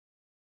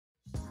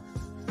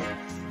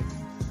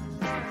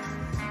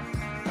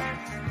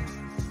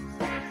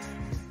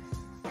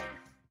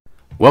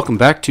Welcome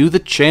back to the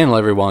channel,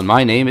 everyone.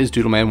 My name is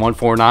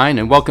Doodleman149,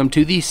 and welcome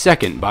to the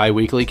second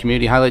bi-weekly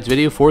community highlights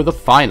video for the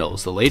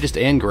finals, the latest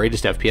and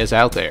greatest FPS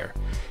out there.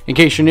 In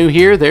case you're new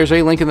here, there's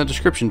a link in the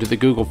description to the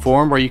Google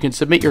form where you can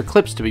submit your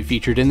clips to be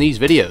featured in these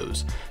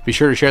videos. Be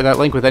sure to share that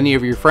link with any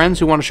of your friends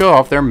who want to show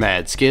off their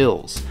mad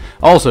skills.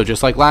 Also,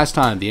 just like last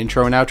time, the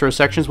intro and outro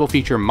sections will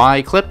feature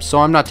my clips,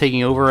 so I'm not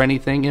taking over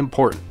anything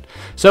important.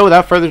 So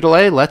without further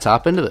delay, let's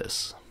hop into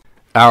this.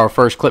 Our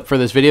first clip for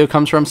this video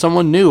comes from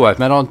someone new I've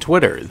met on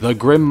Twitter, the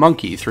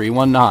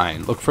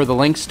GrimMonkey319. Look for the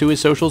links to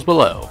his socials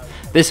below.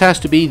 This has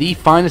to be the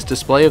finest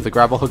display of the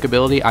grapple hook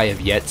ability I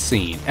have yet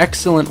seen.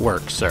 Excellent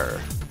work,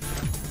 sir.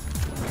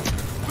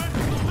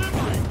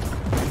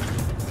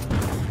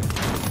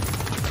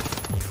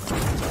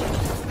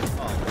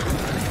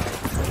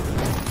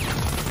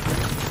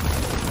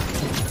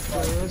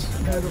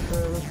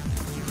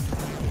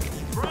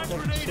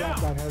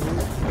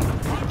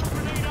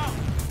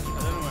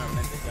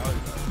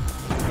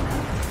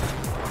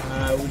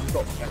 We've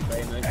got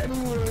cafe, mate.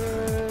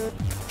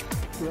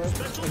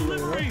 Special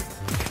delivery!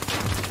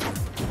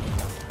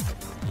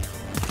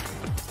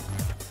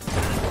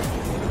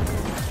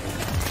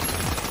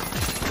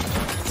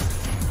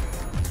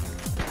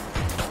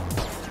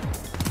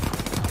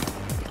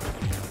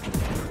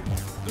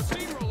 The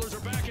steamrollers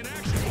are back in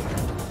action.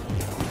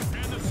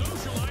 And the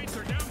socialites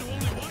are down to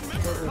only one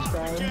member.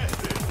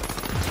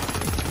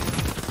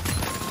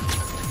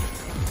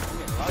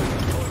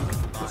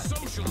 The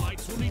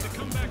socialites will need to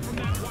come back from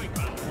that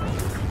wipeout.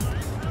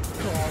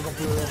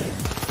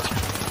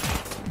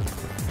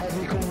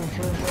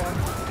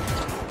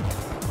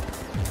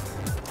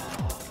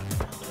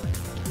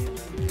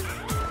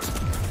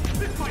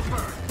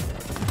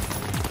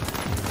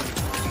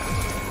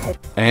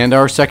 And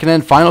our second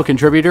and final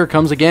contributor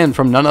comes again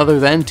from none other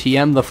than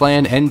TM the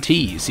Flan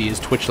NT. See his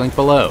Twitch link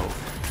below.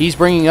 He's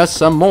bringing us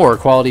some more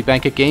quality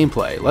Bankit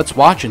gameplay. Let's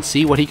watch and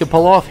see what he can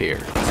pull off here.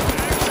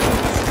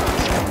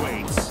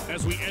 Waits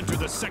as we enter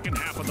the second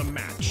half of the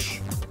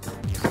match.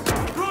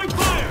 Throwing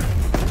fire!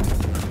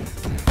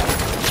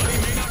 They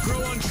may not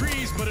grow on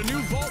trees, but a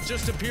new vault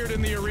just appeared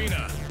in the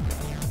arena.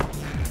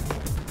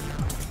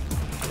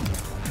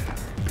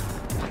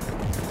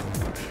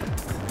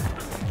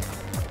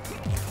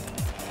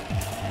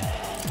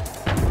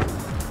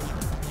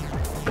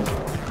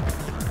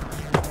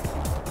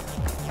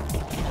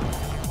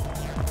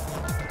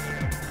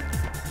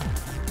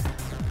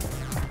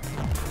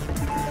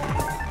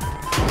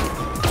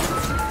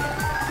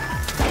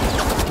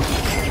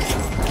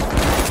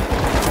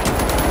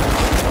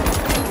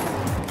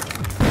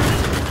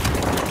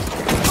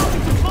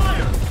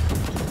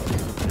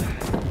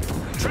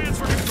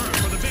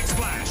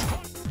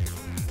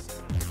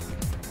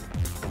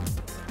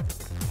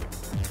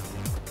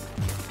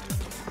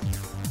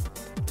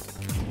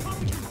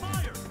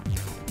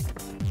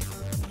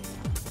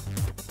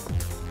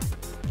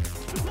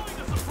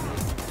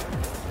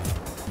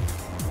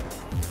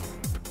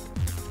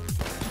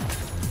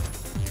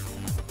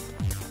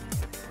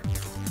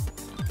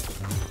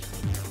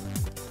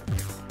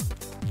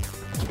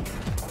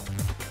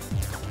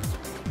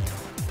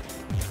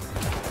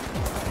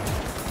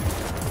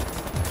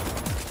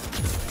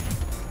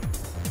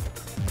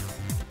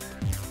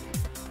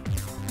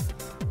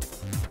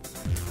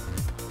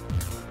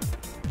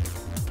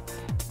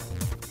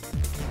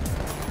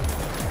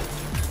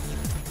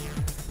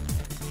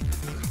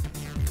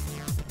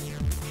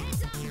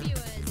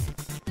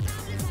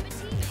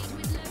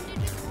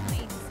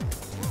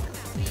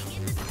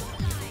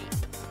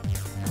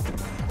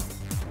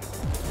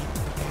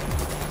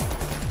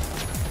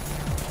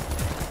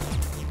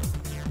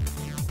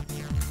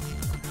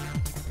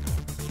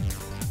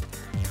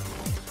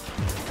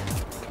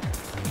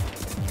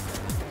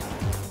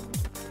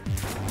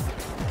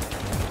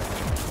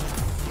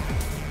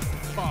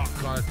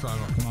 That's so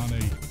much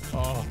money.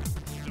 Oh,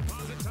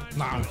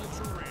 no.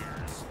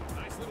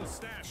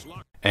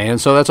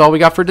 And so that's all we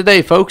got for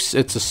today, folks.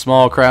 It's a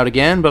small crowd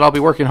again, but I'll be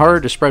working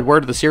hard to spread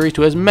word of the series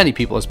to as many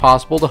people as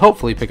possible to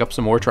hopefully pick up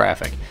some more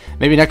traffic.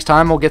 Maybe next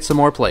time we'll get some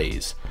more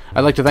plays.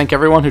 I'd like to thank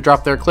everyone who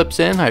dropped their clips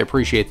in. I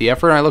appreciate the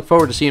effort, and I look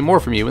forward to seeing more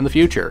from you in the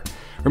future.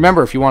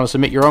 Remember, if you want to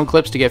submit your own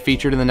clips to get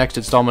featured in the next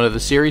installment of the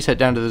series, head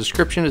down to the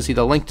description to see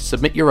the link to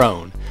submit your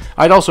own.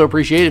 I'd also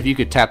appreciate it if you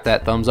could tap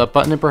that thumbs up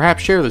button and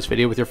perhaps share this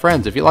video with your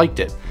friends if you liked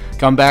it.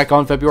 Come back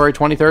on February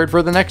 23rd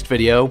for the next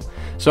video.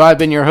 So I've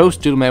been your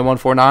host,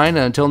 Doodleman149, and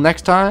until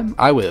next time,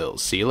 I will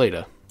see you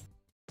later.